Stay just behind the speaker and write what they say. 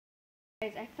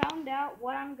Guys, I found out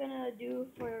what I'm gonna do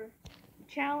for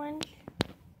challenge.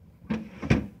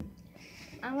 I'm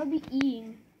gonna be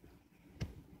eating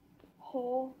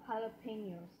whole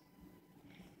jalapenos.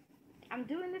 I'm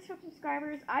doing this for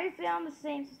subscribers. I've been on the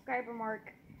same subscriber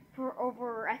mark for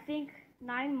over, I think,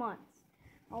 9 months.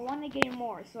 I want to gain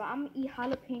more, so I'm gonna eat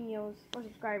jalapenos for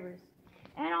subscribers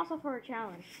and also for a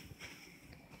challenge.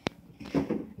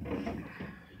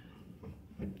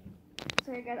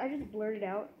 Sorry guys, I just blurted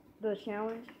out the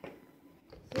challenge.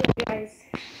 So yeah, guys.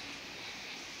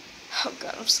 Oh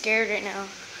god, I'm scared right now.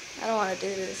 I don't want to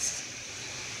do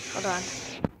this. Hold on.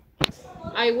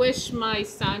 I wish my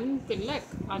son good luck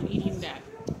on eating that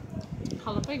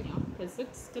jalapeno because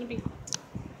it's gonna be hot.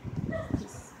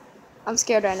 I'm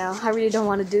scared right now. I really don't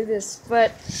want to do this,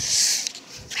 but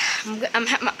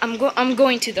I'm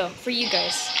going to though for you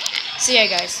guys. So yeah,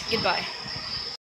 guys, goodbye.